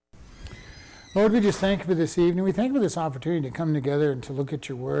Lord, we just thank you for this evening. We thank you for this opportunity to come together and to look at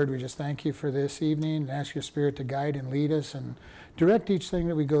your word. We just thank you for this evening and ask your Spirit to guide and lead us and direct each thing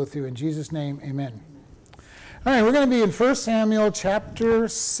that we go through. In Jesus' name, amen. All right, we're going to be in 1 Samuel chapter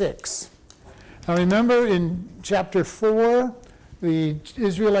 6. Now remember, in chapter 4, the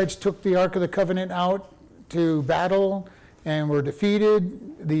Israelites took the Ark of the Covenant out to battle and were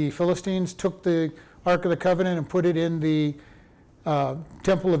defeated. The Philistines took the Ark of the Covenant and put it in the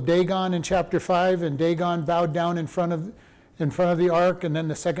temple of Dagon in chapter 5, and Dagon bowed down in front of the ark, and then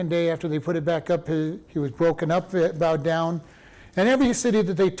the second day after they put it back up, he was broken up, bowed down. And every city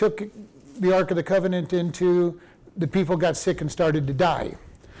that they took the Ark of the Covenant into, the people got sick and started to die.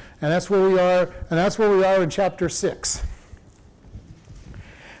 And that's where we are in chapter 6.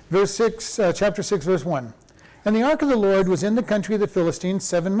 Chapter 6, verse 1. And the ark of the Lord was in the country of the Philistines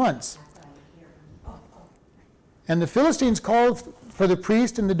 7 months. And the Philistines called for the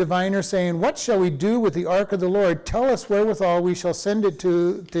priest and the diviner, saying, "What shall we do with the ark of the Lord? Tell us wherewithal we shall send it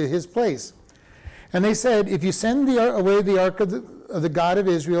to his place." And they said, "If you send away the ark of the God of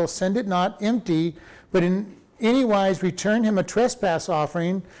Israel, send it not empty, but in any wise return him a trespass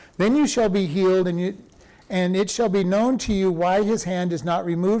offering. Then you shall be healed, and it shall be known to you why his hand is not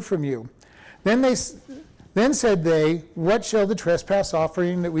removed from you." Then said they, "What shall the trespass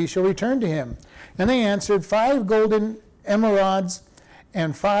offering that we shall return to him?" And they answered, 5 golden emerods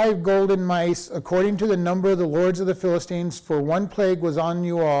and 5 golden mice, according to the number of the lords of the Philistines, for one plague was on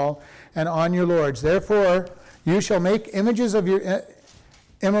you all and on your lords. Therefore you shall make images of your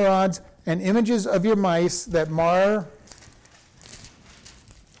emerods and images of your mice that mar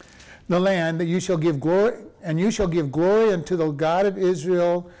the land, that you shall give glory, and you shall give glory unto the God of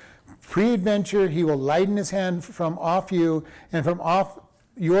Israel. Peradventure he will lighten his hand from off you, and from off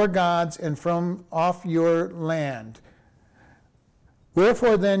your gods, and from off your land.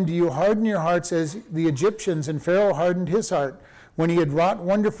 Wherefore then do you harden your hearts as the Egyptians, and Pharaoh hardened his heart? When he had wrought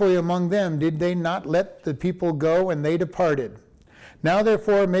wonderfully among them, did they not let the people go, and they departed? Now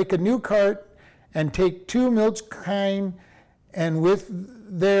therefore make a new cart, and take 2 milch kine, and on which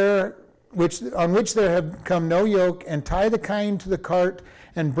there have come no yoke, and tie the kine to the cart,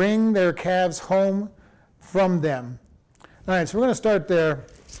 and bring their calves home from them. All right, so we're going to start there.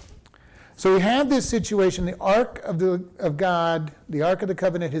 So we have this situation. The Ark of God, the Ark of the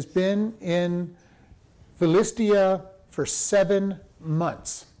Covenant, has been in Philistia for 7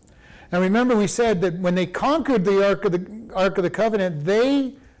 months. Now remember, we said that when they conquered the Ark of the Covenant,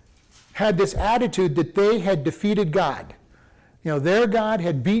 they had this attitude that they had defeated God. You know, their God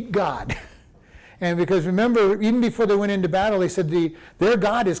had beat God. And because remember, even before they went into battle, they said their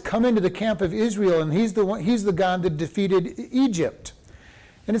God has come into the camp of Israel, and he's the God that defeated Egypt.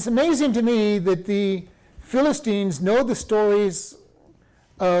 And it's amazing to me that the Philistines know the stories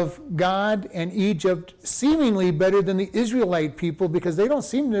of God and Egypt seemingly better than the Israelite people, because they don't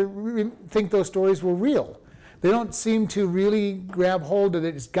seem to think those stories were real. They don't seem to really grab hold of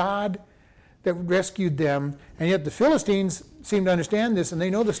it. It's God that rescued them, and yet the Philistines seem to understand this, and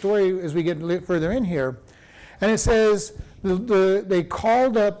they know the story as we get further in here. And it says they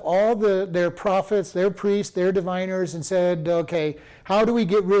called up all their prophets, their priests, their diviners, and said, "Okay, how do we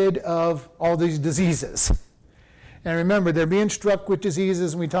get rid of all these diseases?" And remember, they're being struck with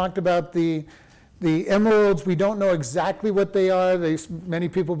diseases, and we talked about the emeralds. We don't know exactly what they are. Many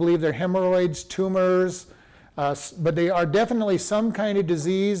people believe they're hemorrhoids, tumors, but they are definitely some kind of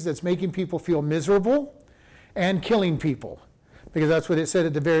disease that's making people feel miserable and killing people. Because that's what it said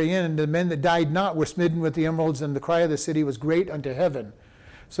at the very end. The men that died not were smitten with the emeralds, and the cry of the city was great unto heaven.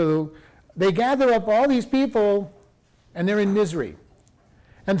 So they gather up all these people, and they're in misery.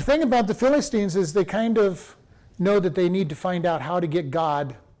 And the thing about the Philistines is they kind of know that they need to find out how to get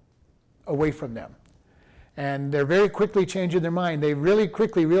God away from them. And they're very quickly changing their mind. They really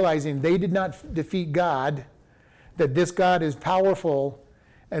quickly realizing they did not defeat God, that this God is powerful.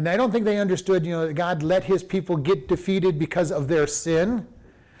 And I don't think they understood, that God let his people get defeated because of their sin,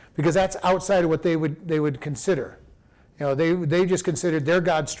 because that's outside of what they would consider. They just considered their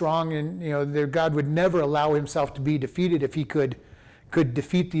God strong, and their God would never allow himself to be defeated if he could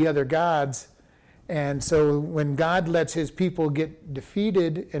defeat the other gods. And so when God lets his people get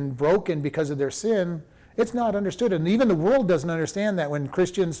defeated and broken because of their sin, it's not understood. And even the world doesn't understand that. When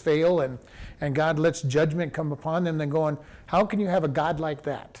Christians fail and God lets judgment come upon them, then going, how can you have a God like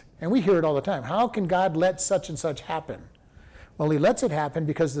that? And we hear it all the time. How can God let such and such happen? Well, he lets it happen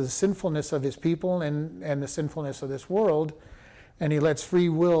because of the sinfulness of his people and the sinfulness of this world, and he lets free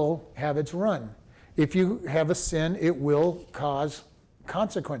will have its run. If you have a sin, it will cause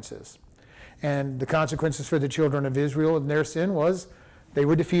consequences. And the consequences for the children of Israel and their sin was they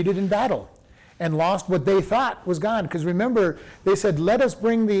were defeated in battle. and lost what they thought was God. Because remember, they said, let us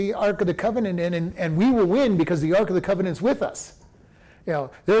bring the Ark of the Covenant in and we will win because the Ark of the Covenant is with us.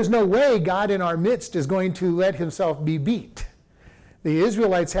 There's no way God in our midst is going to let himself be beat. The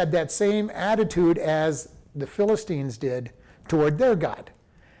Israelites had that same attitude as the Philistines did toward their God.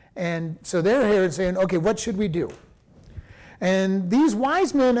 And so they're here and saying, okay, what should we do? And these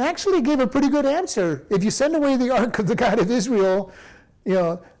wise men actually gave a pretty good answer. If you send away the Ark of the God of Israel,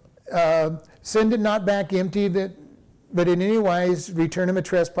 send it not back empty, but in any wise return him a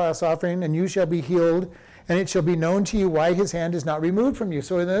trespass offering, and you shall be healed, and it shall be known to you why his hand is not removed from you.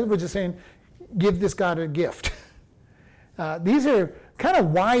 So in other words, it's saying, give this God a gift. These are kind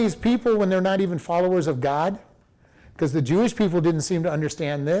of wise people when they're not even followers of God, because the Jewish people didn't seem to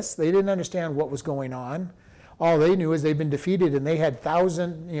understand this. They didn't understand what was going on. All they knew is they'd been defeated, and they had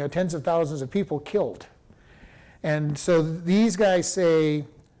tens of thousands of people killed. And so these guys say,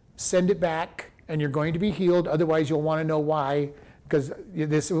 send it back, and you're going to be healed. Otherwise, you'll want to know why, because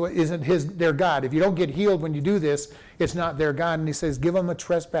this isn't their God. If you don't get healed when you do this, it's not their God. And he says, give them a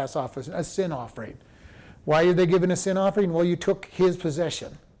trespass offering, a sin offering. Why are they given a sin offering? Well, you took his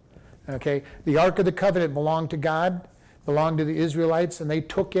possession. Okay, the Ark of the Covenant belonged to God, belonged to the Israelites, and they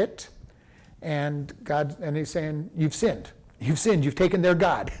took it. And he's saying, you've sinned. You've taken their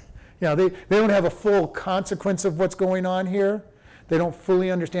God. They don't have a full consequence of what's going on here. They don't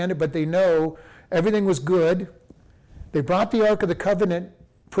fully understand it, but they know everything was good. They brought the Ark of the Covenant,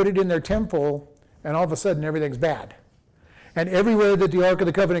 put it in their temple, and all of a sudden everything's bad. And everywhere that the Ark of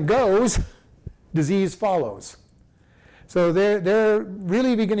the Covenant goes, disease follows. So they're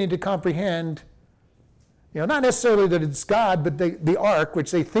really beginning to comprehend, not necessarily that it's God, but the Ark,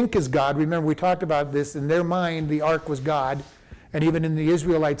 which they think is God. Remember, we talked about this. In their mind, the Ark was God. And even in the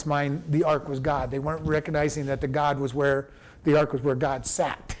Israelites' mind, the Ark was God. They weren't recognizing that the Ark was where God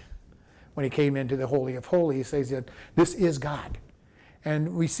sat. When he came into the Holy of Holies, he says that this is God.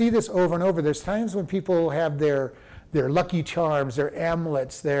 And we see this over and over. There's times when people have their lucky charms, their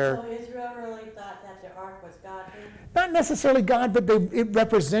amulets, So Israel really thought that the Ark was God? Not necessarily God, but it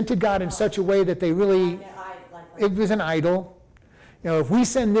represented God in such a way that they really, it was an idol. If we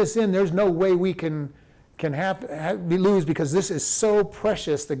send this in, there's no way we can lose, because this is so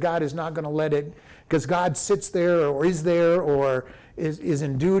precious that God is not going to let it, because God sits there or is there or is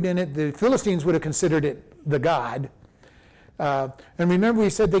endued in it. The Philistines would have considered it the God. And remember, we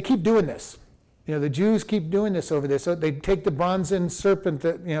said they keep doing this. The Jews keep doing this over there. So they take the bronzen serpent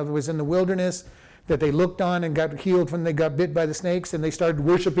that was in the wilderness, that they looked on and got healed when they got bit by the snakes, and they started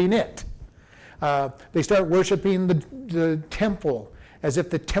worshiping it. They start worshiping the temple as if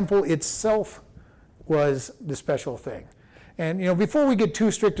the temple itself was the special thing. And before we get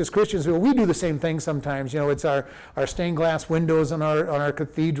too strict as Christians, we do the same thing sometimes. It's our stained glass windows on our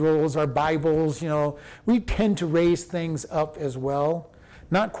cathedrals, our Bibles. We tend to raise things up as well.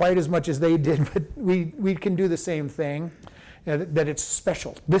 Not quite as much as they did, but we can do the same thing. That it's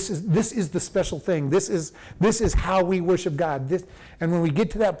special. This is the special thing. This is how we worship God. And when we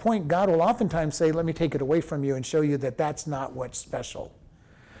get to that point, God will oftentimes say, "Let me take it away from you and show you that that's not what's special."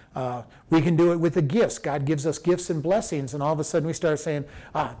 We can do it with the gifts. God gives us gifts and blessings, and all of a sudden we start saying,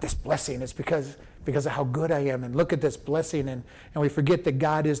 this blessing is because of how good I am, and look at this blessing, and we forget that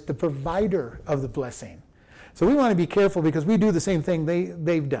God is the provider of the blessing. So we want to be careful, because we do the same thing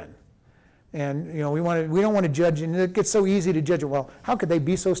they've done. And we don't want to judge, and it gets so easy to judge. Well, how could they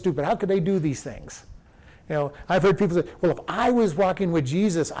be so stupid? How could they do these things? I've heard people say, well, if I was walking with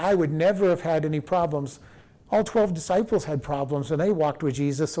Jesus, I would never have had any problems. All 12 disciples had problems when they walked with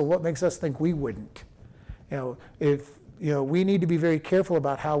Jesus, so what makes us think we wouldn't? We need to be very careful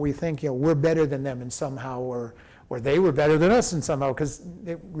about how we think, we're better than them in somehow, or they were better than us in somehow, because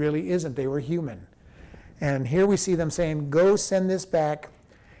it really isn't. They were human. And here we see them saying, go send this back.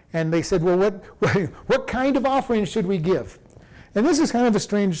 And they said, well, what kind of offering should we give? And this is kind of a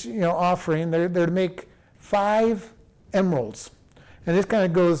strange offering. They're to make 5 emeralds. And this kind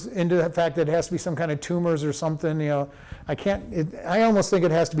of goes into the fact that it has to be some kind of tumors or something. I almost think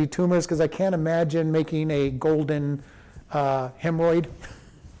it has to be tumors, because I can't imagine making a golden hemorrhoid.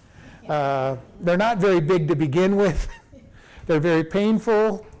 They're not very big to begin with. They're very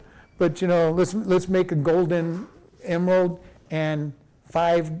painful. But let's make a golden emerald and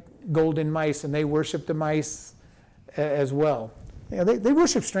 5 golden mice, and they worship the mice as well. They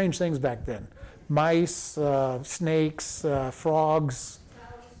worship strange things back then. Mice, snakes, frogs.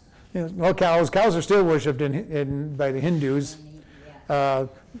 Cows. Cows are still worshipped by the Hindus.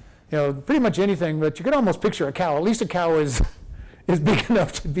 Pretty much anything, but you could almost picture a cow. At least a cow is big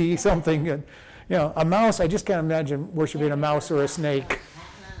enough to be something. A mouse, I just can't imagine worshiping a mouse or a snake.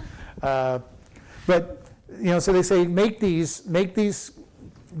 But, so they say make these,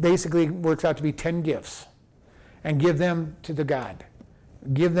 basically works out to be 10 gifts, and give them to the God.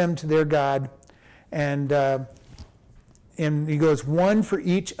 Give them to their God. And he goes, one for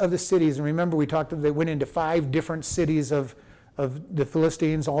each of the cities. And remember, they went into 5 different cities of the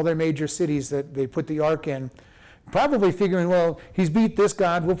Philistines, all their major cities that they put the ark in. Probably figuring, well, he's beat this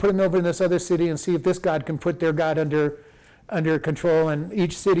God, we'll put him over in this other city and see if this God can put their God under control. And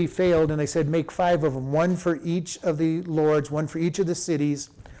each city failed, and they said, make 5 of them, one for each of the lords, one for each of the cities,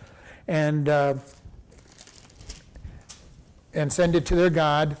 and send it to their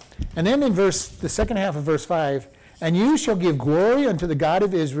God. And then in the second half of verse 5, and you shall give glory unto the God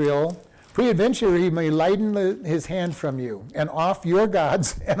of Israel, peradventure he may lighten his hand from you, and off your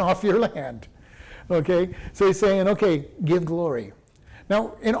gods, and off your land. Okay, so he's saying, okay, give glory.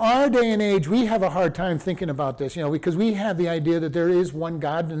 Now, in our day and age, we have a hard time thinking about this, because we have the idea that there is one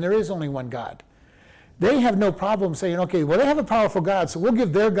God, and there is only one God. They have no problem saying, okay, well, they have a powerful God, so we'll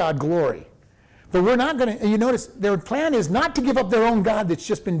give their God glory. But we're not going to, you notice, their plan is not to give up their own God that's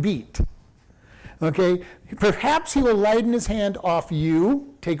just been beat. Okay, perhaps he will lighten his hand off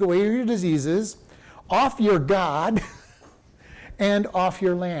you, take away your diseases, off your God, and off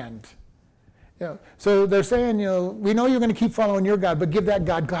your land. So they're saying, we know you're going to keep following your God, but give that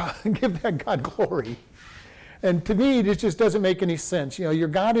God glory. And to me, this just doesn't make any sense. Your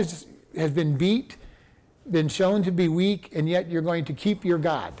God has been beat, been shown to be weak, and yet you're going to keep your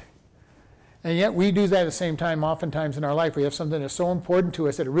God. And yet we do that at the same time oftentimes in our life. We have something that's so important to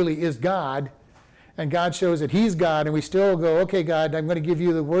us that it really is God, and God shows that he's God, and we still go, okay, God, I'm going to give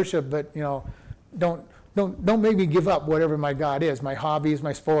you the worship, but don't make me give up whatever my God is, my hobbies,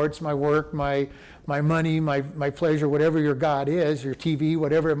 my sports, my work, my money, my pleasure, whatever your God is, your TV,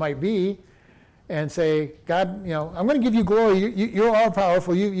 whatever it might be, and say, God, I'm going to give you glory. You're all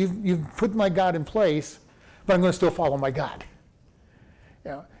powerful. You've put my God in place, but I'm going to still follow my God.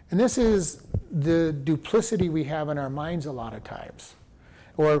 And this is the duplicity we have in our minds a lot of times.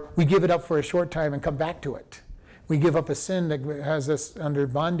 Or we give it up for a short time and come back to it. We give up a sin that has us under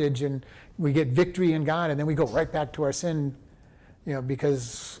bondage, and we get victory in God, and then we go right back to our sin,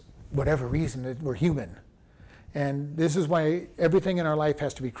 because whatever reason, we're human. And this is why everything in our life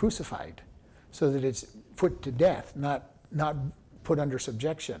has to be crucified, so that it's put to death, not put under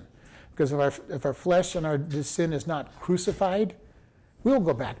subjection. Because if our flesh and our sin is not crucified, we'll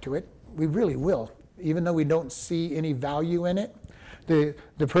go back to it. We really will, even though we don't see any value in it.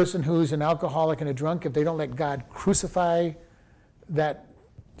 The person who's an alcoholic and a drunk, if they don't let God crucify that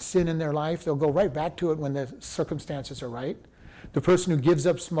sin in their life, they'll go right back to it when the circumstances are right. The person who gives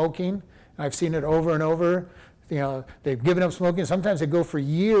up smoking, I've seen it over and over, they've given up smoking. Sometimes they go for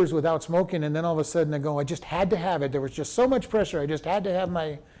years without smoking, and then all of a sudden they go, I just had to have it. There was just so much pressure. I just had to have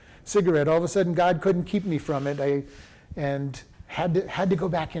my cigarette. All of a sudden God couldn't keep me from it, and had to go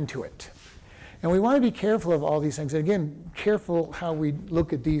back into it. And we want to be careful of all these things. And again, careful how we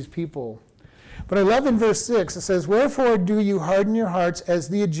look at these people. But I love in verse 6, it says, wherefore do you harden your hearts as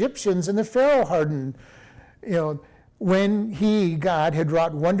the Egyptians and the Pharaoh hardened, when he, God, had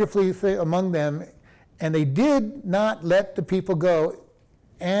wrought wonderfully among them, and they did not let the people go,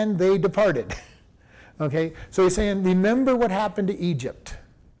 and they departed. Okay, so he's saying, remember what happened to Egypt.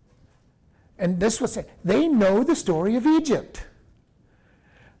 And this was, they know the story of Egypt.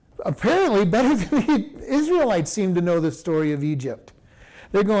 Apparently better than the Israelites seem to know the story of Egypt.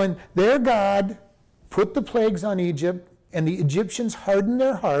 They're going, their God put the plagues on Egypt, and the Egyptians hardened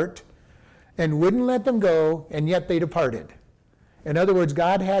their heart and wouldn't let them go, and yet they departed. In other words,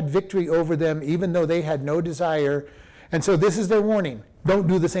 God had victory over them even though they had no desire. And so this is their warning. Don't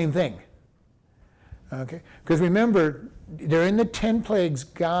do the same thing. Okay? Because remember, during the 10 plagues,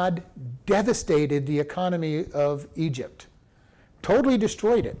 God devastated the economy of Egypt. Totally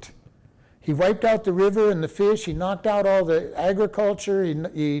destroyed it. He wiped out the river and the fish. He knocked out all the agriculture.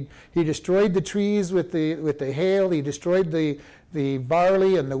 He destroyed the trees with the hail. He destroyed the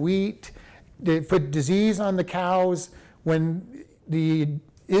barley and the wheat. They put disease on the cows. When the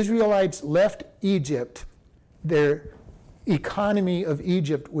Israelites left Egypt, their economy of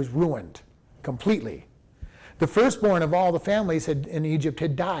Egypt was ruined completely. The firstborn of all the families in Egypt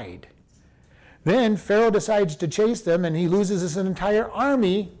had died. Then Pharaoh decides to chase them, and he loses his entire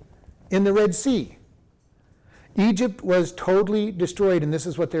army in the Red Sea. Egypt was totally destroyed, and this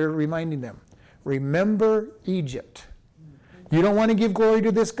is what they're reminding them. Remember Egypt. You don't want to give glory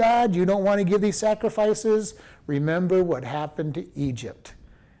to this God? You don't want to give these sacrifices? Remember what happened to Egypt.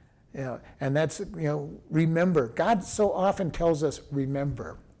 And that's, remember. God so often tells us,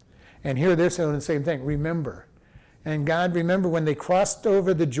 remember. And here they're saying the same thing, remember. And God, remember when they crossed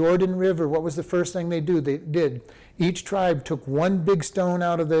over the Jordan River, what was the first thing they did? Each tribe took one big stone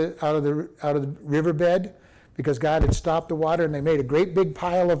out of the riverbed, because God had stopped the water, and they made a great big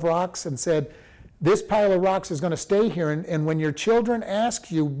pile of rocks and said, this pile of rocks is going to stay here. And when your children ask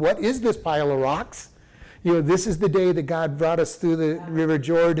you, what is this pile of rocks? This is the day that God brought us through the River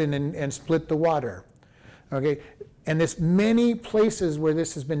Jordan and split the water. Okay? And there's many places where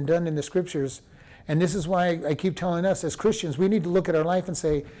this has been done in the scriptures. And this is why I keep telling us as Christians, we need to look at our life and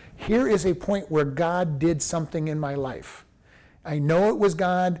say, here is a point where God did something in my life. I know it was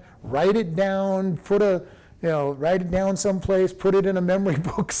God. Write it down, write it down someplace, put it in a memory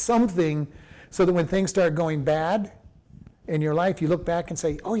book, something, so that when things start going bad in your life, you look back and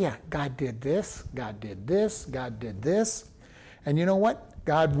say, oh yeah, God did this, God did this, God did this. And you know what?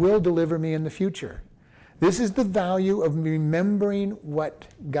 God will deliver me in the future. This is the value of remembering what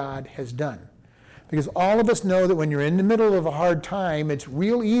God has done. Because all of us know that when you're in the middle of a hard time, it's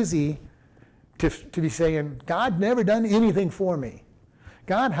real easy to be saying, God never done anything for me.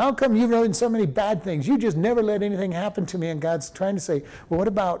 God, how come you've done so many bad things? You just never let anything happen to me. And God's trying to say, well, what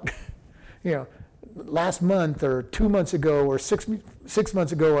about, last month or 2 months ago or 6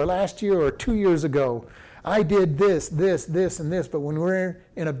 months ago or last year or 2 years ago? I did this, this, this, and this. But when we're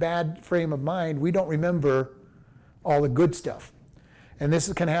in a bad frame of mind, we don't remember all the good stuff. And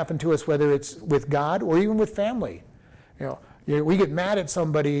this can happen to us whether it's with God or even with family. We get mad at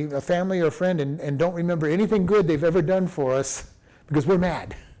somebody, a family or a friend, and don't remember anything good they've ever done for us because we're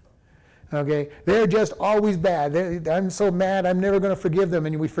mad. Okay? They're just always bad. I'm so mad, I'm never going to forgive them.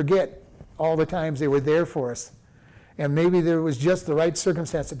 And we forget all the times they were there for us. And maybe there was just the right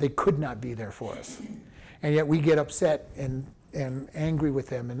circumstance that they could not be there for us. And yet we get upset and angry with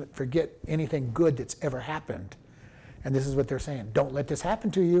them and forget anything good that's ever happened. And this is what they're saying. Don't let this happen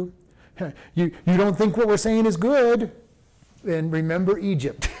to you. You don't think what we're saying is good? Then remember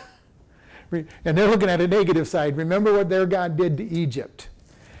Egypt. And they're looking at a negative side. Remember what their God did to Egypt.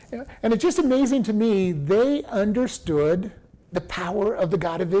 And it's just amazing to me, they understood the power of the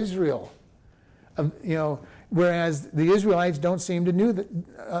God of Israel. Whereas the Israelites don't seem to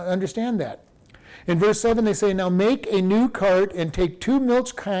understand that. In verse 7 they say, now make a new cart and take 2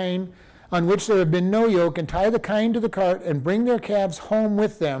 milch kine on which there have been no yoke, and tie the kine to the cart, and bring their calves home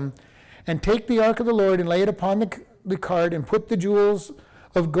with them, and take the ark of the Lord, and lay it upon the cart, and put the jewels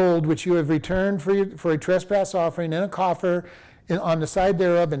of gold which you have returned for a trespass offering in a coffer on the side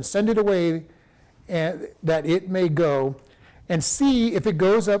thereof, and send it away, that it may go, and see if it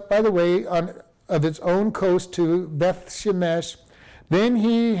goes up by the way of its own coast to Beth Shemesh. Then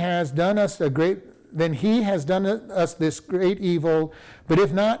he has done us this great evil, but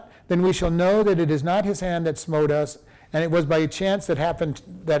if not, then we shall know that it is not his hand that smote us, and it was by chance that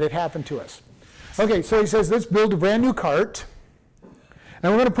it happened to us. Okay, so he says, let's build a brand new cart,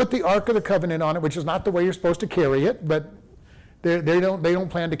 and we're going to put the Ark of the Covenant on it, which is not the way you're supposed to carry it, but they don't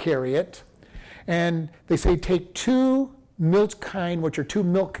plan to carry it. And they say, take 2 milch kine, which are 2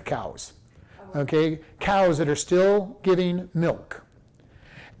 milk cows. Okay, cows that are still giving milk.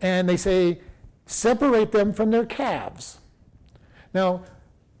 And they say, separate them from their calves. Now,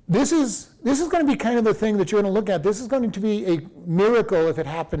 this is going to be kind of the thing that you're going to look at. This is going to be a miracle if it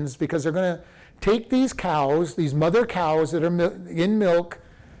happens, because they're going to take these cows, these mother cows that are in milk,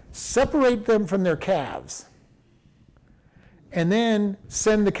 separate them from their calves, and then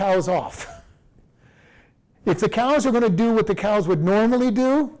send the cows off. If the cows are going to do what the cows would normally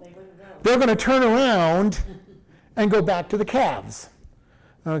do, they're going to turn around and go back to the calves.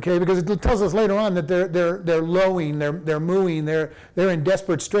 Okay, because it tells us later on that they're lowing, they're mooing, they're in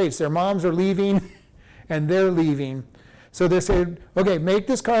desperate straits. Their moms are leaving, and they're leaving. So they said, okay, make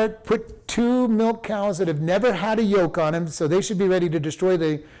this cart, put 2 milk cows that have never had a yoke on them, so they should be ready to destroy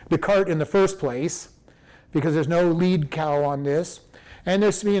the cart in the first place, because there's no lead cow on this. And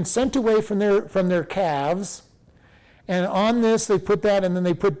they're being sent away from their calves. And on this, they put that, and then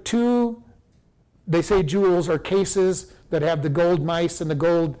they put 2, they say jewels or cases that have the gold mice and the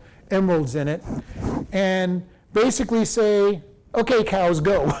gold emeralds in it, and basically say, okay, cows,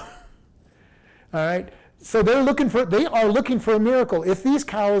 go. All right? So they are looking for a miracle. If these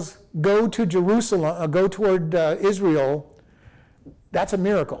cows go to Jerusalem, go toward Israel, that's a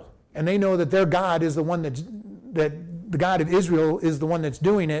miracle. And they know that their God is the one that the God of Israel is the one that's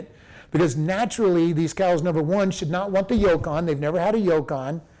doing it, because naturally these cows, number one, should not want the yoke on. They've never had a yoke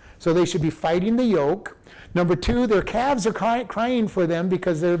on, so they should be fighting the yoke. Number 2, their calves are crying for them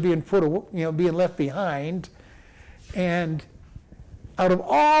because they're being being left behind. And out of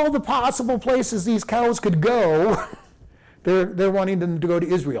all the possible places these cows could go, they're wanting them to go to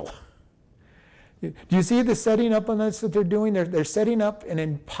Israel. Do you see the setting up on this that they're doing? They're setting up an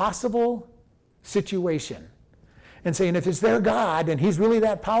impossible situation and saying if it's their God and he's really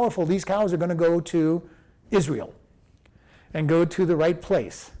that powerful, these cows are going to go to Israel and go to the right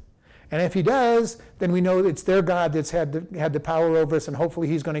place. And if he does, then we know it's their God that's had the power over us, and hopefully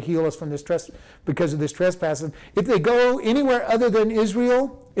he's going to heal us from this because of this trespass. If they go anywhere other than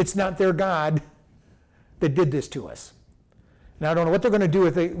Israel, it's not their God that did this to us. Now I don't know what they're going to do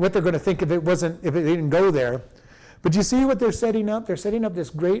what they're going to think if it didn't go there. But you see what they're setting up? They're setting up this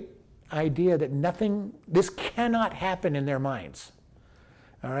great idea that this cannot happen in their minds.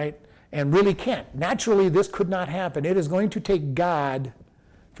 All right? And really can't. Naturally, this could not happen. It is going to take God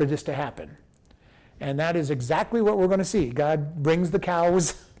for this to happen. And that is exactly what we're going to see. God brings the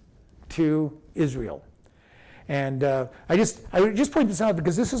cows to Israel. And I just point this out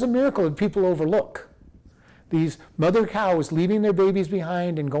because this is a miracle that people overlook. These mother cows leaving their babies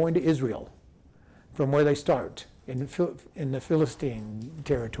behind and going to Israel from where they start in the Philistine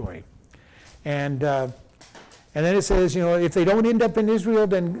territory. And then it says, if they don't end up in Israel,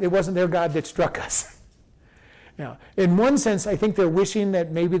 then it wasn't their God that struck us. Now, in one sense, I think they're wishing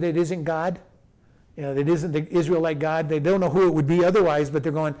that maybe that isn't God. That isn't the Israelite God. They don't know who it would be otherwise, but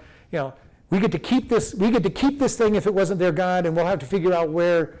they're going, we get to keep this thing if it wasn't their God, and we'll have to figure out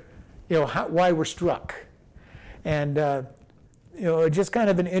where, why we're struck. And, just kind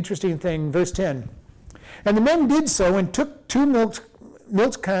of an interesting thing. Verse 10. And the men did so and took 2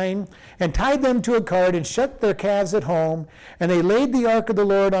 milch kine and tied them to a cart and shut their calves at home. And they laid the ark of the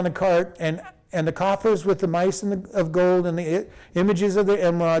Lord on a cart and the coffers with the mice of gold and the images of the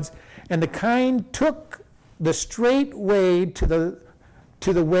emeralds. And the kine took the straight way to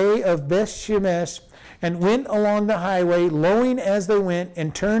the way of Beth-shemesh and went along the highway, lowing as they went,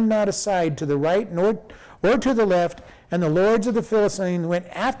 and turned not aside to the right nor to the left. And the lords of the Philistines went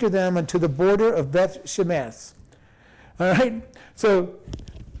after them unto the border of Beth-shemesh. All right? So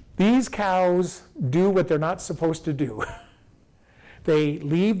these cows do what they're not supposed to do. They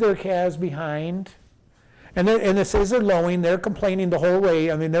leave their calves behind. And it says they're lowing. They're complaining the whole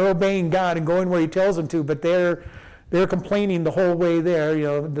way. I mean, they're obeying God and going where he tells them to, but they're complaining the whole way there.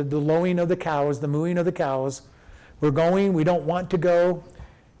 The lowing of the cows, the mooing of the cows. We're going. We don't want to go.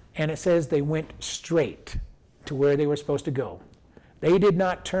 And it says they went straight to where they were supposed to go. They did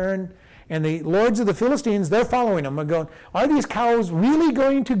not turn. And the lords of the Philistines, they're following them and going, are these cows really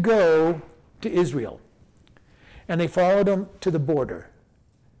going to go to Israel? And they followed them to the border.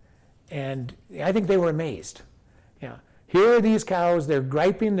 And I think they were amazed. Here are these cows, they're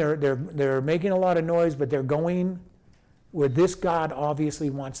griping, they're making a lot of noise, but they're going where this God obviously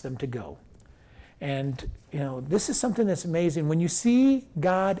wants them to go. And, this is something that's amazing. When you see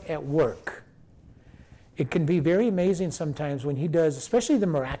God at work, it can be very amazing sometimes when he does, especially the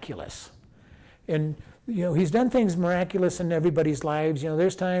miraculous. And, he's done things miraculous in everybody's lives.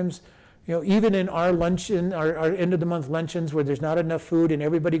 There's times, even in our luncheon, our end of the month luncheons where there's not enough food and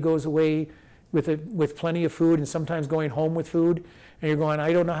everybody goes away with plenty of food and sometimes going home with food. And you're going,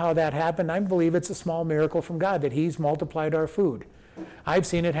 I don't know how that happened. I believe it's a small miracle from God that he's multiplied our food. I've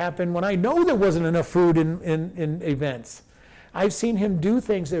seen it happen when I know there wasn't enough food in events. I've seen him do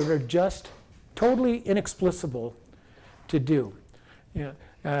things that are just totally inexplicable to do.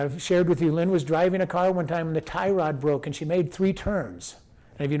 I've shared with you, Lynn was driving a car one time and the tie rod broke and she made 3 turns.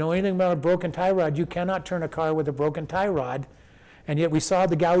 And if you know anything about a broken tie rod, you cannot turn a car with a broken tie rod. And yet we saw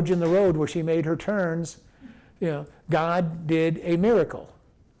the gouge in the road where she made her turns. God did a miracle.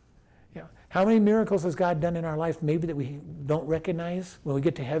 How many miracles has God done in our life maybe that we don't recognize? When we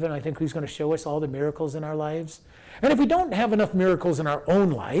get to heaven, I think he's going to show us all the miracles in our lives. And if we don't have enough miracles in our own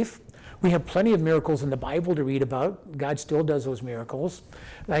life, we have plenty of miracles in the Bible to read about. God still does those miracles.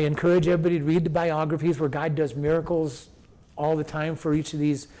 I encourage everybody to read the biographies where God does miracles all the time for each of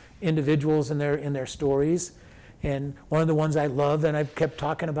these individuals in their stories. And one of the ones I love, and I've kept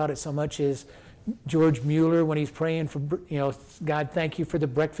talking about it so much, is George Mueller when he's praying for, God, thank you for the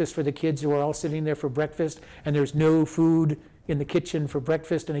breakfast for the kids who are all sitting there for breakfast, and there's no food in the kitchen for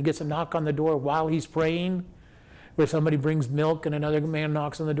breakfast, and he gets a knock on the door while he's praying, where somebody brings milk and another man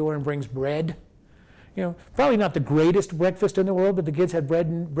knocks on the door and brings bread. Probably not the greatest breakfast in the world, but the kids had bread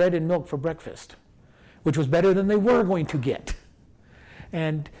and milk for breakfast, which was better than they were going to get.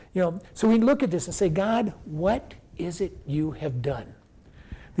 And, so we look at this and say, God, what is it you have done?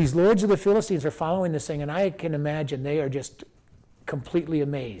 These lords of the Philistines are following this thing, and I can imagine they are just completely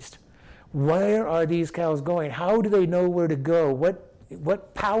amazed. Where are these cows going? How do they know where to go?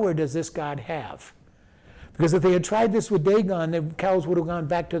 What power does this God have? Because if they had tried this with Dagon, the cows would have gone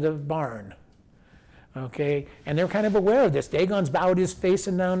back to the barn. Okay, and they're kind of aware of this. Dagon's bowed his face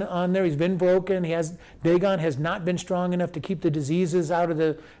down on there. He's been broken. Dagon has not been strong enough to keep the diseases out of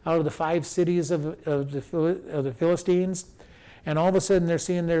the 5 cities of the Philistines. And all of a sudden they're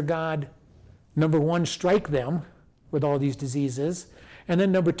seeing their God, number 1, strike them with all these diseases, and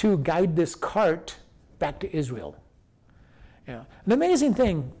then number 2, guide this cart back to Israel. Yeah, an amazing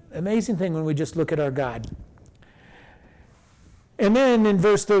thing when we just look at our God. And then in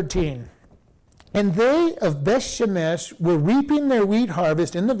verse 13. And they of Beth-Shemesh were reaping their wheat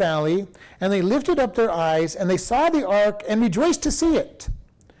harvest in the valley, and they lifted up their eyes, and they saw the ark, and rejoiced to see it.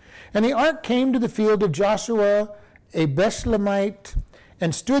 And the ark came to the field of Joshua, a Bethlehemite,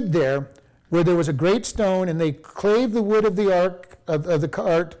 and stood there, where there was a great stone, and they clave the wood of the ark of the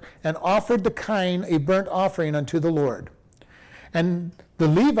cart, and offered the kine a burnt offering unto the Lord. And the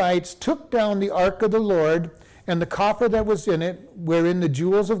Levites took down the ark of the Lord, and the coffer that was in it, wherein the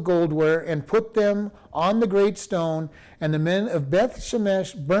jewels of gold were, and put them on the great stone. And the men of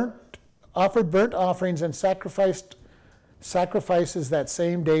Beth-Shemesh offered burnt offerings and sacrifices that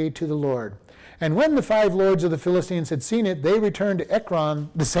same day to the Lord. And when the 5 lords of the Philistines had seen it, they returned to Ekron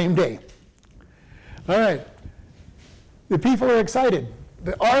the same day. All right. The people are excited.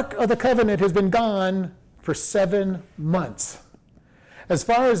 The Ark of the Covenant has been gone for 7 months. As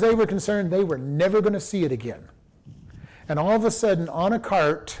far as they were concerned, they were never going to see it again. And all of a sudden, on a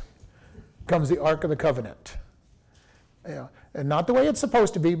cart, comes the Ark of the Covenant. And not the way it's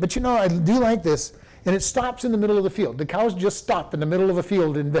supposed to be, but I do like this. And it stops in the middle of the field. The cows just stop in the middle of a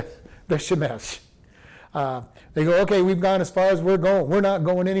field in Beth-Shemesh. They go, okay, we've gone as far as we're going. We're not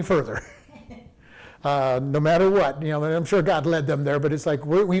going any further. No matter what. I'm sure God led them there, but it's like,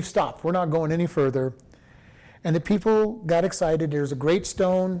 we've stopped. We're not going any further. And the people got excited. There's a great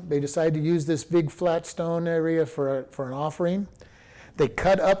stone. They decided to use this big flat stone area for an offering. They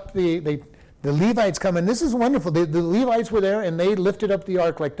cut up the Levites come in. This is wonderful. The Levites were there, and they lifted up the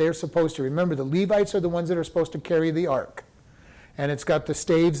ark like they're supposed to. Remember, the Levites are the ones that are supposed to carry the ark. And it's got the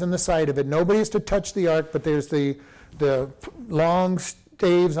staves on the side of it. Nobody is to touch the ark, but there's the long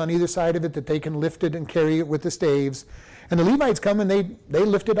staves on either side of it that they can lift it and carry it with the staves. And the Levites come and they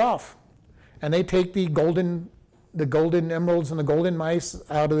lift it off. And they take the golden emeralds and the golden mice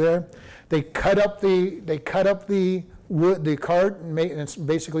out of there. They cut up the wood, the cart, and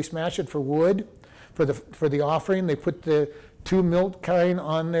basically smash it for wood for the offering. They put the 2 milk kine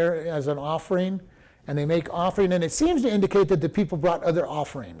on there as an offering, and they make offering. And it seems to indicate that the people brought other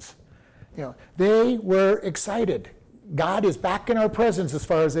offerings. They were excited. God is back in our presence as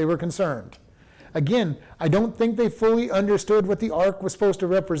far as they were concerned. Again, I don't think they fully understood what the ark was supposed to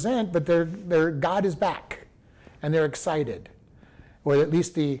represent, but their God is back, and they're excited. Or at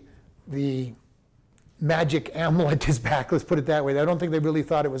least the magic amulet is back, let's put it that way. I don't think they really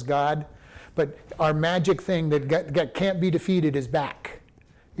thought it was God, but our magic thing that can't be defeated is back,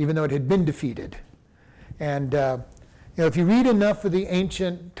 even though it had been defeated. And if you read enough of the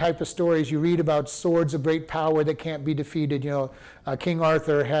ancient type of stories, you read about swords of great power that can't be defeated. King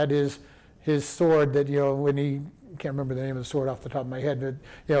Arthur had his sword that, when he, can't remember the name of the sword off the top of my head,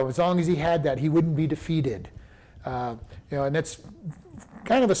 but, as long as he had that, he wouldn't be defeated. And that's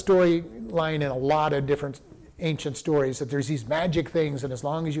kind of a storyline in a lot of different ancient stories, that there's these magic things, and as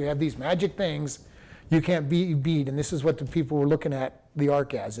long as you have these magic things, you can't be beat. And this is what the people were looking at the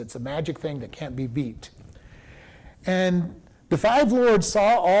ark as. It's a magic thing that can't be beat. And the 5 lords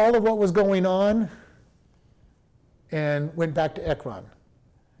saw all of what was going on and went back to Ekron.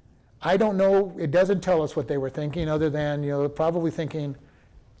 I don't know, it doesn't tell us what they were thinking, other than, probably thinking,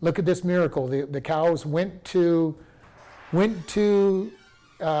 look at this miracle. The cows went to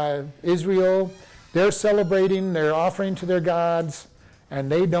Israel. They're celebrating, they're offering to their gods,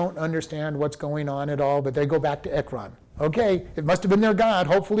 and they don't understand what's going on at all, but they go back to Ekron. Okay, it must have been their God.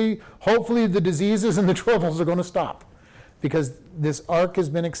 Hopefully the diseases and the troubles are going to stop, because this ark has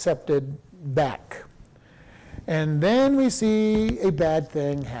been accepted back. And then we see a bad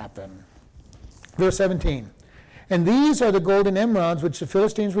thing happen. Verse 17. And these are the golden emeralds which the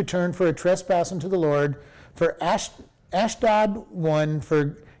Philistines returned for a trespass unto the Lord, for Ashdod 1,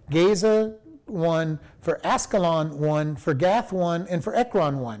 for Gaza 1, for Askelon 1, for Gath 1, and for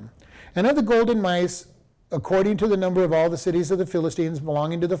Ekron 1. And of the golden mice, according to the number of all the cities of the Philistines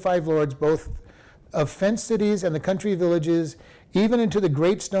belonging to the 5 lords, both of fenced cities and the country villages, even into the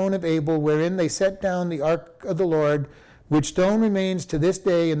great stone of Abel, wherein they set down the ark of the Lord, which stone remains to this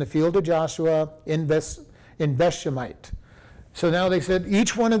day in the field of Joshua in Beth-Shemite. So now they said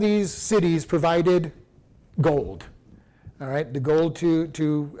each one of these cities provided gold. All right, the gold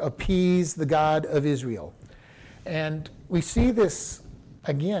to appease the God of Israel. And we see this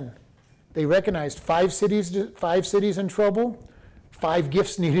again. They recognized 5 cities in trouble, 5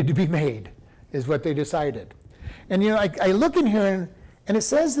 gifts needed to be made, is what they decided. And I look in here and it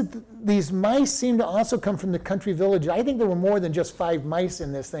says that these mice seem to also come from the country village. I think there were more than just 5 mice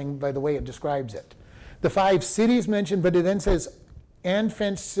in this thing by the way it describes it. The 5 cities mentioned, but it then says, and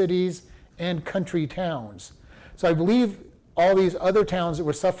fenced cities and country towns. So I believe all these other towns that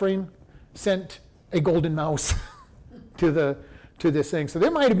were suffering sent a golden mouse to this thing. So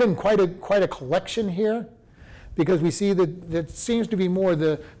there might have been quite a collection here, because we see that seems to be more.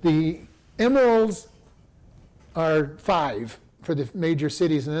 The emeralds are 5 for the major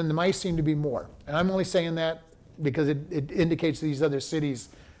cities, and then the mice seem to be more. And I'm only saying that because it indicates these other cities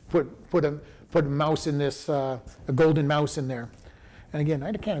put a mouse in this, a golden mouse in there. And again,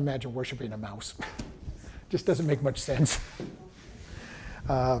 I can't imagine worshiping a mouse. Just doesn't make much sense.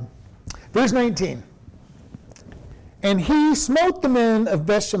 Verse 19. And he smote the men of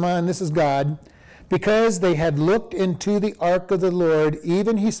Bethshemesh, this is God, because they had looked into the ark of the Lord.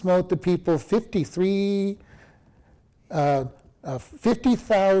 Even he smote the people 50,070. I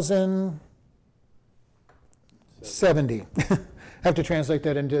have to translate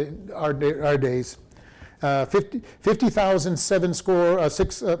that into our days. 50,000, 7 score,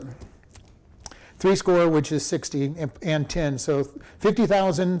 3 score, which is 60, and 10. So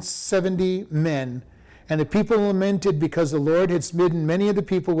 50,070 men. And the people lamented because the Lord had smitten many of the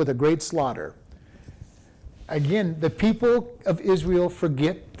people with a great slaughter. Again, the people of Israel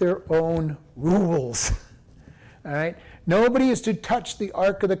forget their own rules. All right? Nobody is to touch the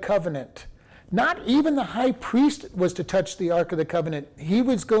Ark of the Covenant. Not even the high priest was to touch the Ark of the Covenant. He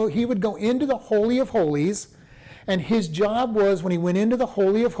would go into the Holy of Holies, and his job was, when he went into the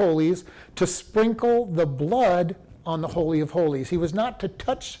Holy of Holies, to sprinkle the blood on the Holy of Holies. He was not to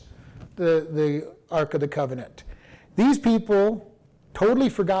touch the Ark of the Covenant. These people totally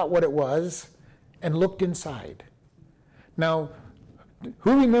forgot what it was and looked inside. Now,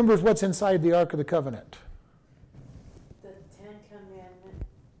 who remembers what's inside the Ark of the Covenant? The 10 Commandments.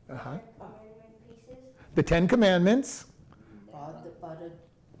 Uh-huh. Pieces. The 10 Commandments, Rod that budded.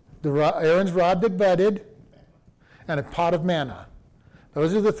 Aaron's rod that budded, and a pot of manna.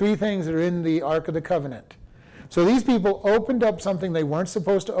 Those are the 3 things that are in the Ark of the Covenant. So these people opened up something they weren't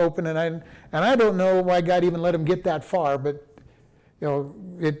supposed to open, and I don't know why God even let them get that far, but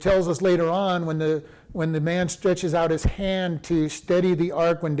it tells us later on when the man stretches out his hand to steady the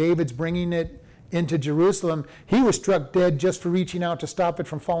ark when David's bringing it into Jerusalem, he was struck dead just for reaching out to stop it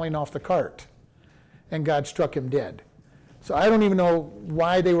from falling off the cart, and God struck him dead. So I don't even know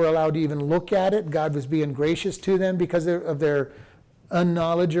why they were allowed to even look at it. God was being gracious to them because of their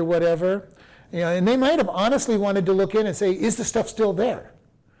unknowledge or whatever. And they might have honestly wanted to look in and say, is the stuff still there?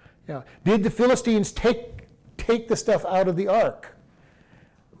 Did the Philistines take the stuff out of the ark?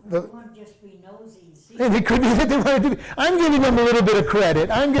 They want to just be nosy. And it could be that they wanted to be. I'm giving them a little bit of credit.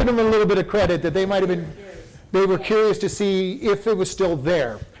 That they might have been, they were curious to see if it was still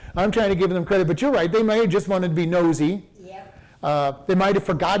there. I'm trying to give them credit, but you're right. They might have just wanted to be nosy. Yep. They might have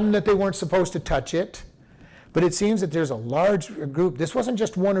forgotten that they weren't supposed to touch it. But it seems that there's a large group. This wasn't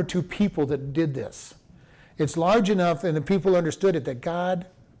just 1 or 2 people that did this. It's large enough, and the people understood it, that God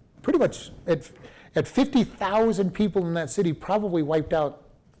pretty much, at 50,000 people in that city, probably wiped out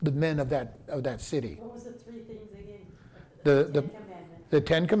the men of that city. What was the 3 things again? The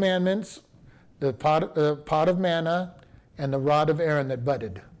 10 Commandments, the pot of manna, and the rod of Aaron that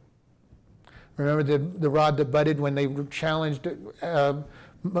budded. Remember the rod that budded when they challenged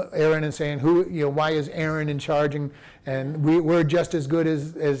Aaron and saying, why is Aaron in charge? And we're just as good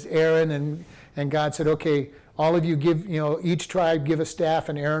as Aaron. And God said, okay, all of you give, each tribe give a staff,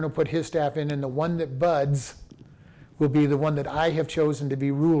 and Aaron will put his staff in, and the one that buds will be the one that I have chosen to be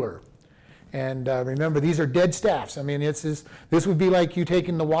ruler. And remember, these are dead staffs. I mean, this would be like you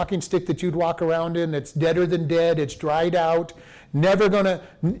taking the walking stick that you'd walk around in. It's deader than dead. It's dried out. Never gonna.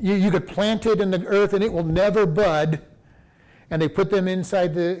 You could plant it in the earth and it will never bud. And they put them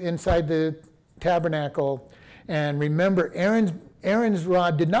inside the tabernacle. And remember, Aaron's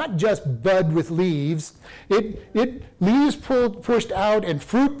rod did not just bud with leaves. Leaves pushed out, and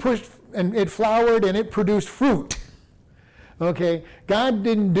fruit pushed, and it flowered, and it produced fruit. Okay, God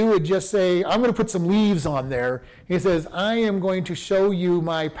didn't do it just say, I'm going to put some leaves on there. He says, I am going to show you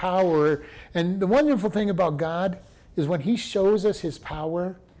my power. And the wonderful thing about God is when he shows us his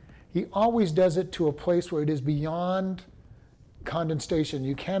power, he always does it to a place where it is beyond condensation.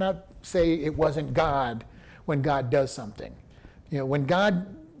 You cannot say it wasn't God when God does something. When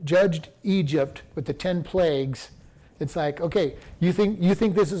God judged Egypt with the 10 plagues, it's like, okay, you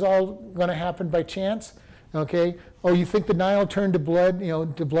think this is all going to happen by chance? Okay. Oh, you think the Nile turned to blood,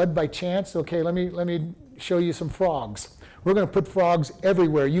 to blood by chance? Okay, let me show you some frogs. We're going to put frogs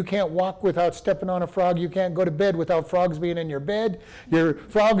everywhere. You can't walk without stepping on a frog. You can't go to bed without frogs being in your bed. Your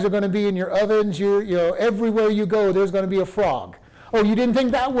frogs are going to be in your ovens. Everywhere you go, there's going to be a frog. Oh, you didn't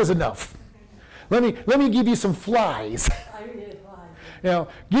think that was enough? Let me give you some flies. I did fly.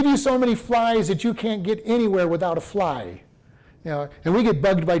 Give you so many flies that you can't get anywhere without a fly. And we get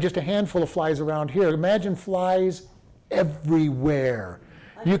bugged by just a handful of flies around here. Imagine flies everywhere.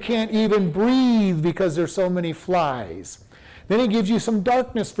 You can't even breathe because there's so many flies. Then he gives you some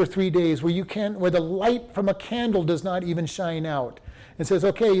darkness for 3 days where the light from a candle does not even shine out. And says,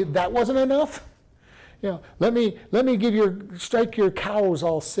 okay, that wasn't enough? Let me strike your cows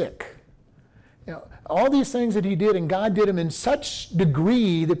all sick. All these things that he did, and God did them in such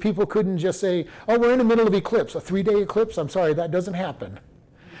degree that people couldn't just say, oh, we're in the middle of eclipse, a 3-day eclipse. I'm sorry, that doesn't happen.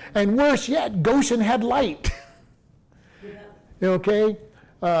 And worse yet, Goshen had light. Yeah. Okay?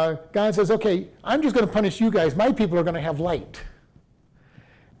 God says, okay, I'm just going to punish you guys. My people are going to have light.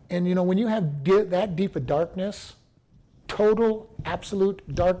 And when you have that deep of darkness, total,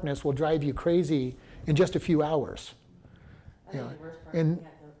 absolute darkness will drive you crazy in just a few hours. I think the worst part and- was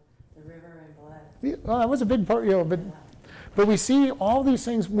the river and blood. Well, that was a big part, but we see all these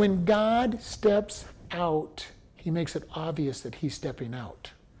things. When God steps out, he makes it obvious that he's stepping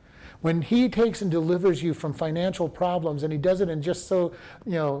out. When he takes and delivers you from financial problems, and he does it in just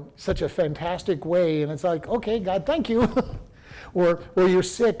such a fantastic way, and it's like, okay, God, thank you. or you're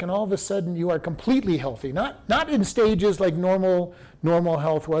sick, and all of a sudden you are completely healthy. Not in stages like normal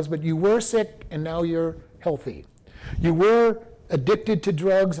health was, but you were sick, and now you're healthy. You were addicted to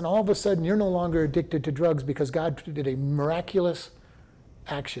drugs, and all of a sudden you're no longer addicted to drugs because God did a miraculous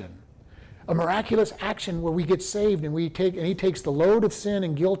action. A miraculous action where we get saved and he takes the load of sin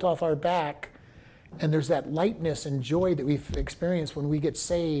and guilt off our back, and there's that lightness and joy that we've experienced when we get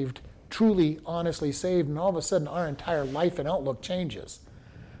saved, truly, honestly saved, and all of a sudden our entire life and outlook changes.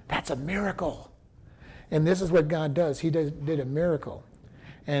 That's a miracle. And this is what God does. He did a miracle.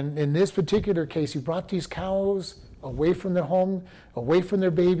 And in this particular case, he brought these cows away from their home, away from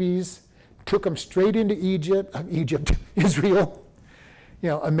their babies, took them straight into Israel.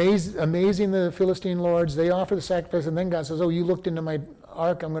 Amazing the Philistine lords. They offer the sacrifice, and then God says, oh, you looked into my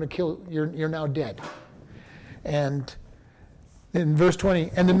ark, I'm going to kill, you're now dead. And in verse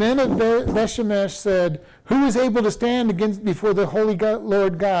 20, and the men of Bethshemesh said, who is able to stand before the holy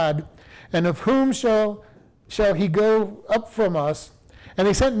Lord God, and of whom shall he go up from us? And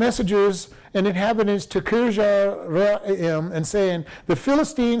they sent messengers and inhabitants to Kirjaraim, and saying, the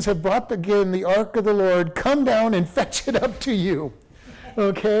Philistines have brought again the ark of the Lord, come down and fetch it up to you.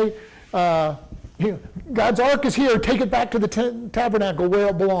 Okay, God's ark is here. Take it back to the tabernacle where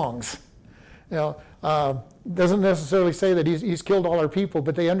it belongs. Doesn't necessarily say that he's killed all our people,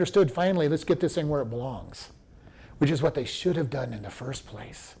 but they understood finally. Let's get this thing where it belongs, which is what they should have done in the first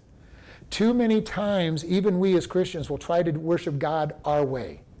place. Too many times, even we as Christians will try to worship God our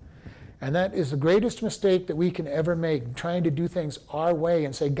way, and that is the greatest mistake that we can ever make. Trying to do things our way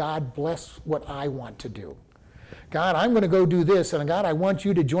and say, God, bless what I want to do. God, I'm going to go do this, and God, I want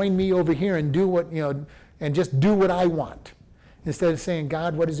you to join me over here and do what, and just do what I want. Instead of saying,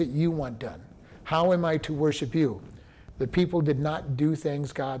 God, what is it you want done? How am I to worship you? The people did not do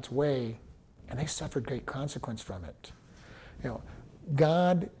things God's way, and they suffered great consequence from it.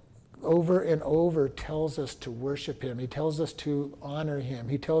 God over and over tells us to worship him. He tells us to honor him.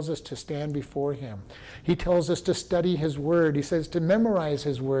 He tells us to stand before him. He tells us to study his word. He says to memorize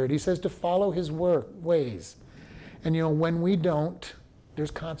his word. He says to follow his ways. And when we don't,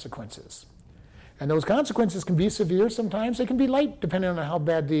 there's consequences. And those consequences can be severe sometimes. They can be light, depending on how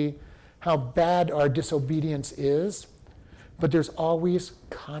bad our disobedience is. But there's always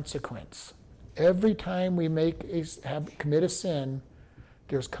consequence. Every time we commit a sin,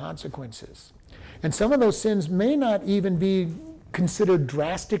 there's consequences. And some of those sins may not even be considered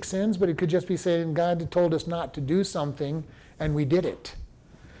drastic sins, but it could just be saying God told us not to do something, and we did it.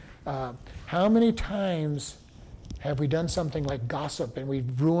 How many times have we done something like gossip, and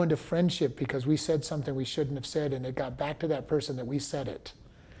we've ruined a friendship because we said something we shouldn't have said, and it got back to that person that we said it?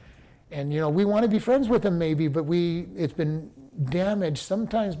 And we want to be friends with them maybe, but it's been damaged,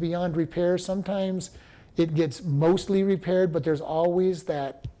 sometimes beyond repair. Sometimes it gets mostly repaired, but there's always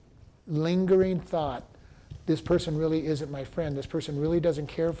that lingering thought, this person really isn't my friend. This person really doesn't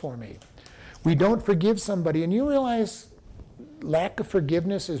care for me. We don't forgive somebody, and you realize lack of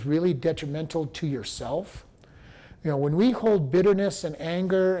forgiveness is really detrimental to yourself. When we hold bitterness and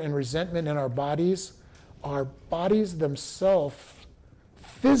anger and resentment in our bodies themselves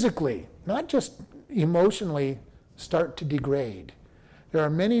physically, not just emotionally start to degrade. There are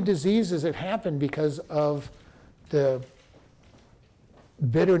many diseases that happen because of the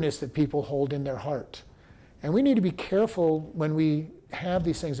bitterness that people hold in their heart. And we need to be careful when we have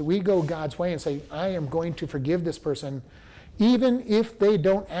these things, that we go God's way and say, I am going to forgive this person, even if they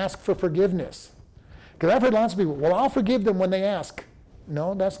don't ask for forgiveness. Because I've heard lots of people, well, I'll forgive them when they ask.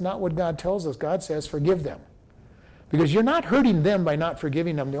 No, that's not what God tells us. God says, forgive them. Because you're not hurting them by not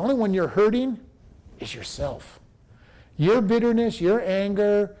forgiving them. The only one you're hurting is yourself. Your bitterness, your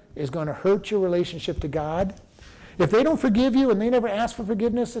anger is going to hurt your relationship to God. If they don't forgive you and they never ask for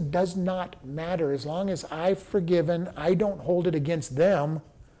forgiveness, it does not matter. As long as I've forgiven, I don't hold it against them,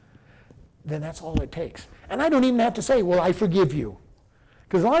 then that's all it takes. And I don't even have to say, well, I forgive you.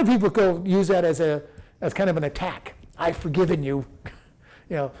 Because a lot of people go use that as kind of an attack. I've forgiven you.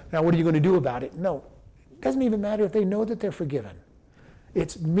 Now what are you going to do about it? No, it doesn't even matter if they know that they're forgiven.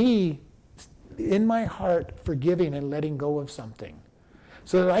 It's me in my heart forgiving and letting go of something.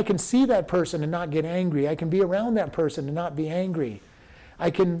 So that I can see that person and not get angry. I can be around that person and not be angry.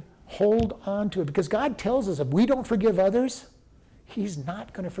 I can hold on to it. Because God tells us if we don't forgive others, He's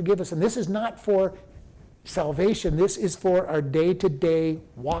not going to forgive us. And this is not for salvation. This is for our day-to-day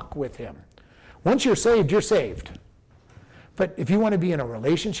walk with Him. Once you're saved, you're saved. But if you want to be in a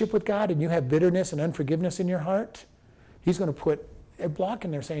relationship with God and you have bitterness and unforgiveness in your heart, He's going to put a block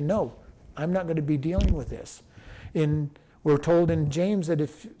in there saying, no, I'm not going to be dealing with this. We're told in James that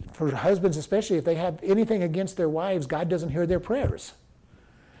if, for husbands especially, if they have anything against their wives, God doesn't hear their prayers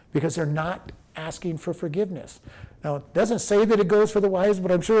because they're not asking for forgiveness. Now, it doesn't say that it goes for the wives,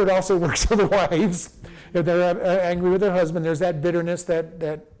 but I'm sure it also works for the wives. If they're angry with their husband, there's that bitterness,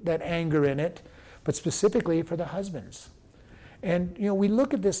 that anger in it, but specifically for the husbands. And, we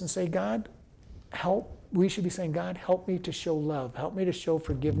look at this and say, God, help. We should be saying, God, help me to show love. Help me to show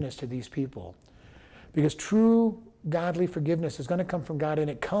forgiveness to these people. Because true godly forgiveness is going to come from God, and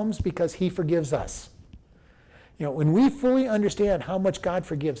it comes because He forgives us. When we fully understand how much God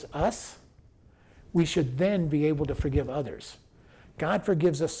forgives us, we should then be able to forgive others. God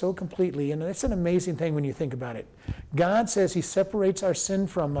forgives us so completely, and it's an amazing thing when you think about it. God says He separates our sin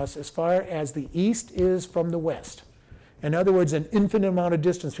from us as far as the east is from the west. In other words, an infinite amount of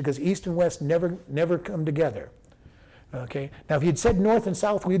distance, because east and west never come together. Okay? Now, if He'd said north and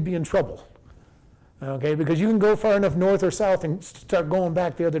south, we'd be in trouble. Okay, because you can go far enough north or south and start going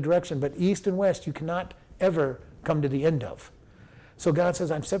back the other direction, but east and west you cannot ever come to the end of. So God says,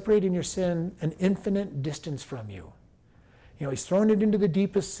 I'm separating your sin an infinite distance from you. He's thrown it into the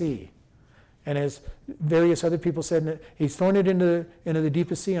deepest sea. And as various other people said, He's thrown it into the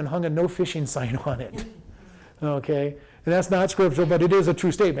deepest sea and hung a no fishing sign on it. Okay, and that's not scriptural, but it is a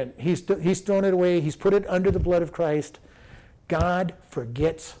true statement. He's thrown it away. He's put it under the blood of Christ. God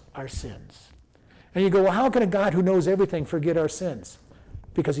forgets our sins. And you go, well, how can a God who knows everything forget our sins?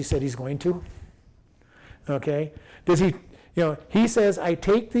 Because He said He's going to. Okay? Does He, He says, I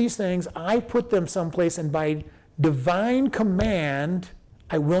take these things, I put them someplace, and by divine command,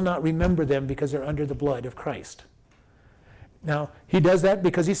 I will not remember them because they're under the blood of Christ. Now, He does that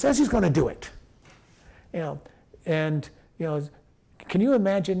because He says He's going to do it. Can you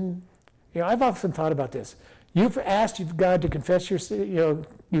imagine, I've often thought about this. You've asked God to confess your sin,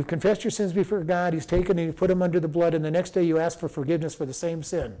 you've confessed your sins before God, He's taken and you put them under the blood, and the next day you ask for forgiveness for the same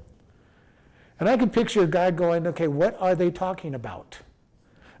sin. And I can picture God going, okay, what are they talking about?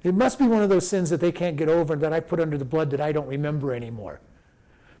 It must be one of those sins that they can't get over that I put under the blood that I don't remember anymore.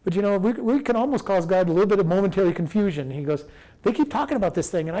 But we can almost cause God a little bit of momentary confusion. He goes, they keep talking about this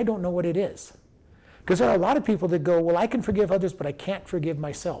thing and I don't know what it is. Because there are a lot of people that go, well, I can forgive others, but I can't forgive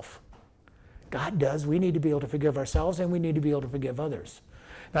myself. God does. We need to be able to forgive ourselves, and we need to be able to forgive others.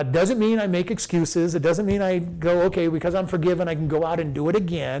 Now, it doesn't mean I make excuses. It doesn't mean I go, okay, because I'm forgiven, I can go out and do it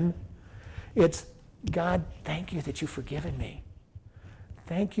again. It's, God, thank you that you've forgiven me.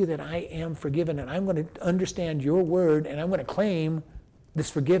 Thank you that I am forgiven, and I'm going to understand your word, and I'm going to claim this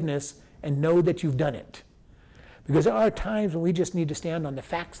forgiveness and know that you've done it. Because there are times when we just need to stand on the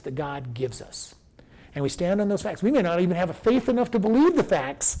facts that God gives us. And we stand on those facts. We may not even have a faith enough to believe the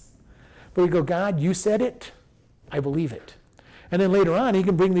facts, but we go, God, you said it, I believe it. And then later on, He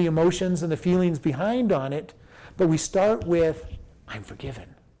can bring the emotions and the feelings behind on it, but we start with, I'm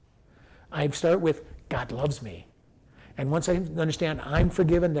forgiven. I start with, God loves me. And once I understand I'm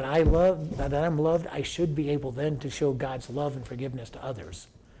forgiven, that I'm loved, I should be able then to show God's love and forgiveness to others.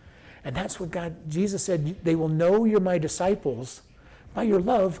 And that's what Jesus said, they will know you're my disciples by your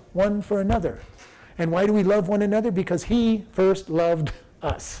love one for another. And why do we love one another? Because He first loved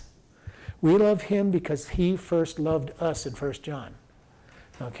us. We love Him because He first loved us in 1 John.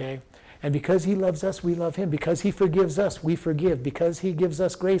 Okay? And because he loves us, we love him. Because he forgives us, we forgive. Because he gives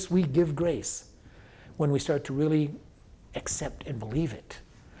us grace, we give grace. When we start to really accept and believe it.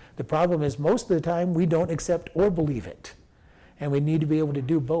 The problem is most of the time we don't accept or believe it. And we need to be able to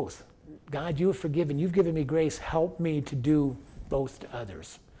do both. God, you have forgiven. You've given me grace. Help me to do both to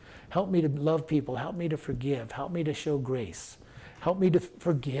others. Help me to love people. Help me to forgive. Help me to show grace. Help me to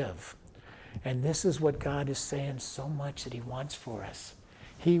forgive. And this is what God is saying so much that he wants for us.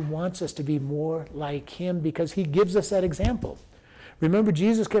 He wants us to be more like him because he gives us that example. Remember,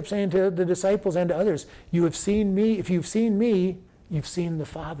 Jesus kept saying to the disciples and to others, you have seen me. If you've seen me, you've seen the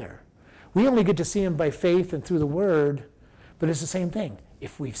Father. We only get to see him by faith and through the Word, but it's the same thing.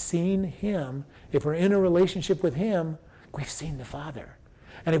 If we've seen him, if we're in a relationship with him, we've seen the Father.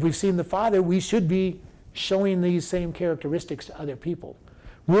 And if we've seen the Father, we should be showing these same characteristics to other people.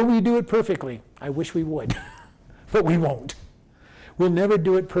 Will we do it perfectly? I wish we would, but we won't. We'll never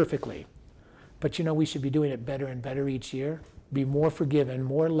do it perfectly. But we should be doing it better and better each year. Be more forgiving,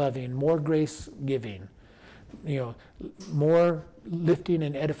 more loving, more grace giving, more lifting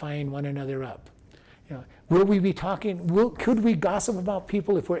and edifying one another up. Will we be talking, could we gossip about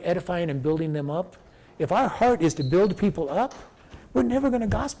people if we're edifying and building them up? If our heart is to build people up, we're never going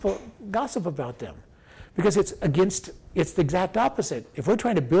to gossip about them because it's the exact opposite. If we're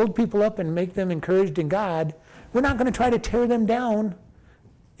trying to build people up and make them encouraged in God, we're not going to try to tear them down,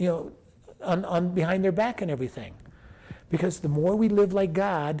 on behind their back and everything. Because the more we live like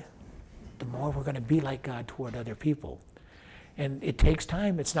God, the more we're going to be like God toward other people. And it takes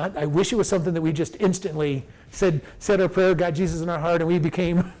time. It's not, I wish it was something that we just instantly said our prayer, got Jesus in our heart, and we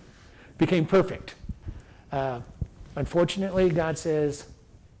became perfect. Unfortunately, God says,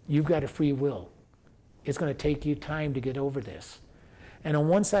 you've got a free will. It's going to take you time to get over this. And on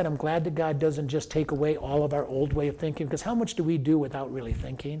one side, I'm glad that God doesn't just take away all of our old way of thinking, because how much do we do without really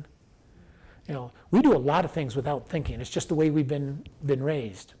thinking? We do a lot of things without thinking. It's just the way we've been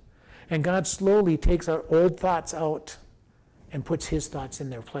raised. And God slowly takes our old thoughts out and puts his thoughts in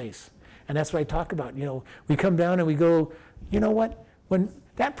their place. And that's what I talk about. We come down and we go, you know what? When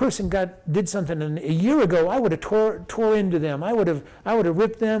that person did something, and a year ago I would have tore into them. I would have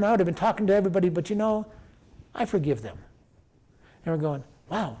ripped them. I would have been talking to everybody. But I forgive them. And we're going,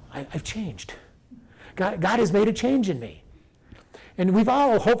 wow, I've changed. God has made a change in me. And we've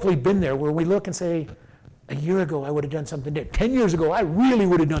all hopefully been there where we look and say, a year ago I would have done something different. 10 years ago I really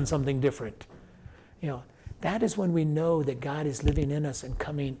would have done something different. That is when we know that God is living in us and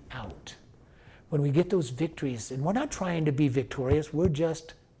coming out. When we get those victories, and we're not trying to be victorious, we're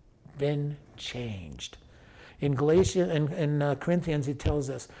just been changed. In Galatians and Corinthians, it tells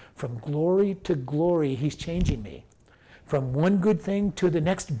us, from glory to glory, he's changing me. From one good thing to the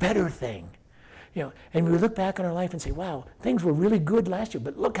next better thing. And we look back on our life and say, wow, things were really good last year,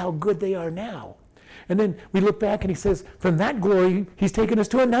 but look how good they are now. And then we look back and he says, from that glory, he's taken us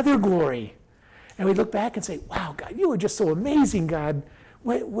to another glory. And we look back and say, wow, God, you were just so amazing, God.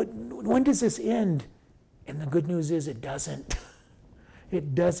 When does this end? And the good news is it doesn't.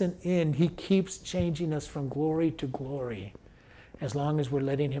 It doesn't end. He keeps changing us from glory to glory as long as we're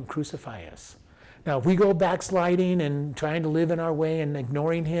letting him crucify us. Now, if we go backsliding and trying to live in our way and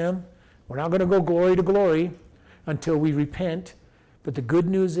ignoring him, we're not going to go glory to glory until we repent. But the good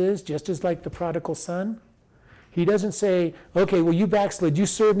news is, just as like the prodigal son, he doesn't say, okay, well, you backslid. You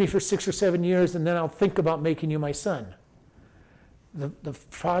served me for 6 or 7 years, and then I'll think about making you my son. The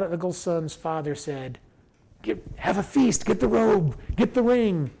prodigal son's father said, have a feast, get the robe, get the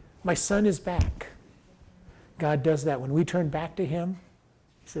ring. My son is back. God does that. When we turn back to him,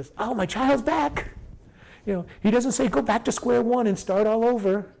 he says, oh, my child's back. He doesn't say, go back to square one and start all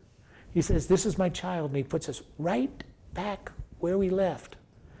over. He says, this is my child, and he puts us right back where we left.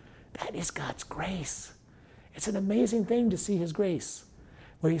 That is God's grace. It's an amazing thing to see his grace,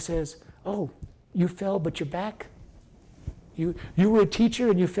 where he says, oh, you fell, but you're back. You were a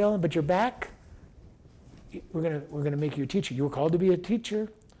teacher and you fell, but you're back. We're gonna make you a teacher. You were called to be a teacher.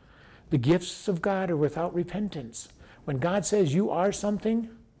 The gifts of God are without repentance. When God says you are something,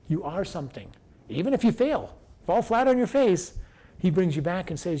 you are something. Even if you fall flat on your face, he brings you back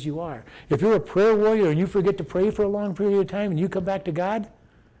and says you are. If you're a prayer warrior and you forget to pray for a long period of time and you come back to God,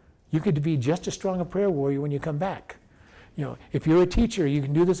 you could be just as strong a prayer warrior when you come back. If you're a teacher, you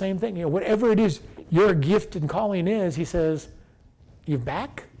can do the same thing. Whatever it is your gift and calling is, he says, you're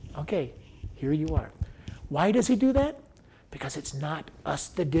back? Okay, here you are. Why does he do that? Because it's not us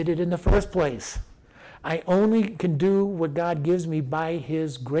that did it in the first place. I only can do what God gives me by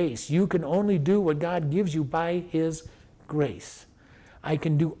his grace. You can only do what God gives you by his grace. I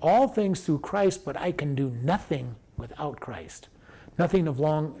can do all things through Christ, but I can do nothing without Christ. Nothing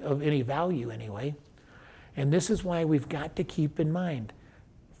of any value anyway. And this is why we've got to keep in mind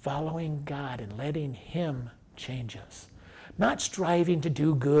following God and letting Him change us. Not striving to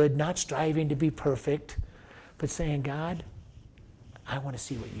do good, not striving to be perfect, but saying, God, I want to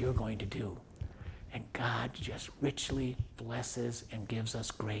see what you're going to do. And God just richly blesses and gives us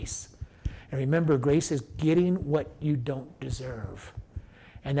grace. And remember, grace is getting what you don't deserve.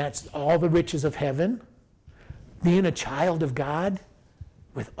 And that's all the riches of heaven, being a child of God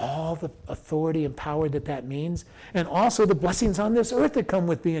with all the authority and power that means, and also the blessings on this earth that come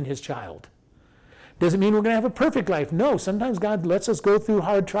with being His child. Doesn't mean we're going to have a perfect life. No, sometimes God lets us go through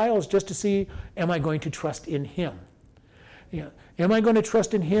hard trials just to see, am I going to trust in Him? You know, am I going to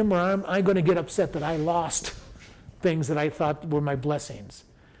trust in Him, or am I going to get upset that I lost things that I thought were my blessings?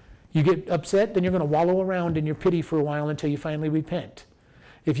 You get upset, then you're going to wallow around in your pity for a while until you finally repent.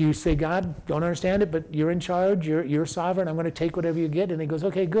 If you say, God, don't understand it, but you're in charge, you're sovereign, I'm going to take whatever you get. And He goes,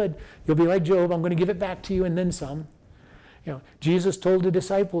 okay, good. You'll be like Job, I'm going to give it back to you and then some. You know, Jesus told the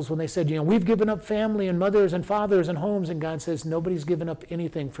disciples when they said, we've given up family and mothers and fathers and homes, and God says, nobody's given up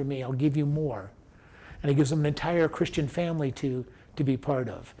anything for me. I'll give you more. And He gives them an entire Christian family to be part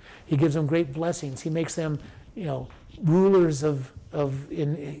of. He gives them great blessings. He makes them, rulers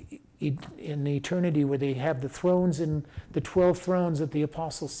in eternity, where they have the thrones and the 12 thrones that the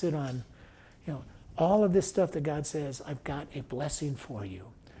apostles sit on. All of this stuff that God says, I've got a blessing for you.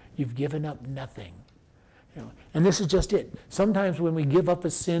 You've given up nothing. And this is just it. Sometimes when we give up a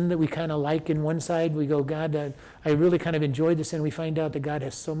sin that we kind of like in one side, we go, God, I really kind of enjoyed the sin. We find out that God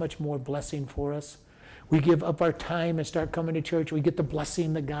has so much more blessing for us. We give up our time and start coming to church. We get the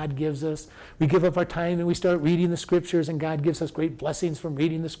blessing that God gives us. We give up our time and we start reading the Scriptures, and God gives us great blessings from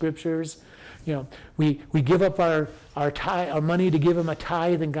reading the Scriptures. We give up our money to give Him a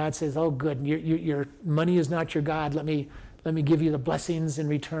tithe, and God says, oh, good, your money is not your God. Let me give you the blessings in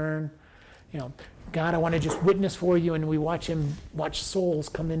return. God, I want to just witness for you, and we watch souls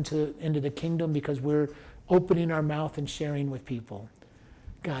come into the kingdom because we're opening our mouth and sharing with people.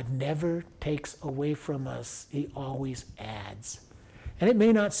 God never takes away from us. He always adds. And it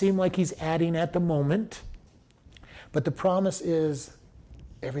may not seem like He's adding at the moment, but the promise is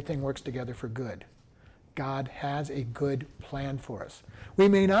everything works together for good. God has a good plan for us. We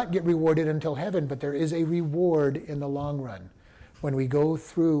may not get rewarded until heaven, but there is a reward in the long run. When we go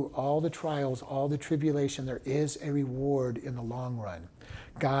through all the trials, all the tribulation, there is a reward in the long run.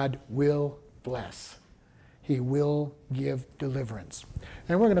 God will bless. He will give deliverance.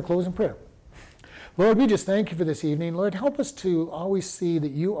 And we're going to close in prayer. Lord, we just thank you for this evening. Lord, help us to always see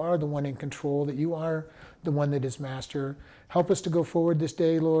that you are the one in control, that you are the one that is master. Help us to go forward this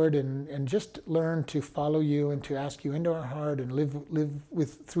day, Lord, and just learn to follow you and to ask you into our heart and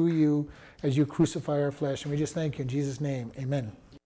live through you as you crucify our flesh. And we just thank you in Jesus' name. Amen.